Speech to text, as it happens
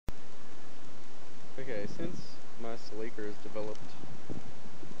Okay, since my Celica has developed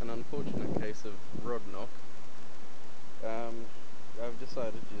an unfortunate case of rod knock, I've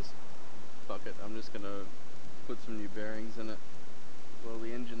decided to just fuck it. I'm just gonna put some new bearings in it while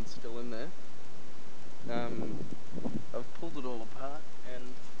the engine's still in there. I've pulled it all apart,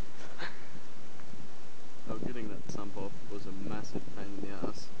 and getting that sump off was a massive pain in the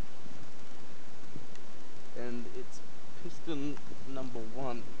ass. And it's piston number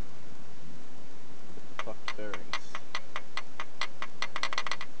 1 with the fucked bearings.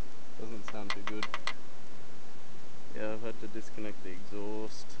 Doesn't sound too good. Yeah, I've had to disconnect the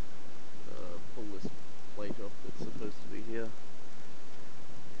exhaust, pull this plate off that's supposed to be here,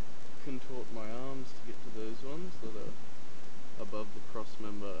 contort my arms to get to those ones that are above the cross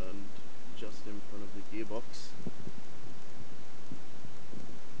member and just in front of the gearbox.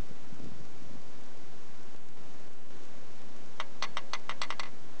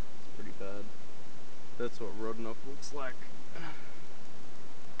 It's pretty bad. That's what rod knock looks like.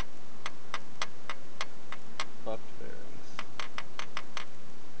 Fucked bearings.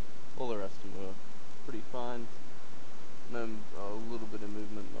 All the rest of them are pretty fine. A little bit of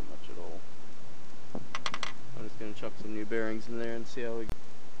movement, not much at all. I'm just going to chuck some new bearings in there and see how we go.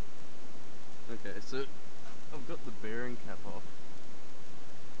 Okay, so I've got the bearing cap off,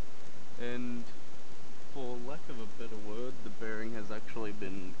 and for lack of a better word, the bearing has actually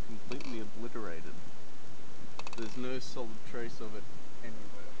been completely obliterated. There's no solid trace of it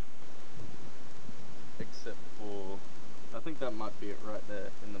anywhere, except for, I think that might be it right there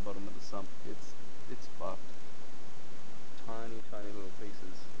in the bottom of the sump. It's fucked. Tiny little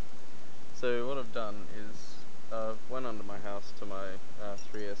pieces. So what I've done is I've went under my house to my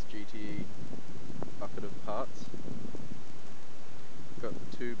 3S GT bucket of parts. Got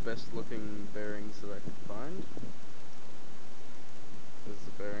the 2 best looking bearings that I could find. There's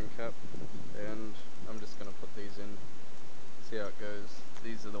the bearing cap, and I'm just going to put these in, see how it goes.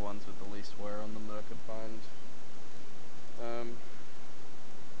 These are the ones with the least wear on them that I could find.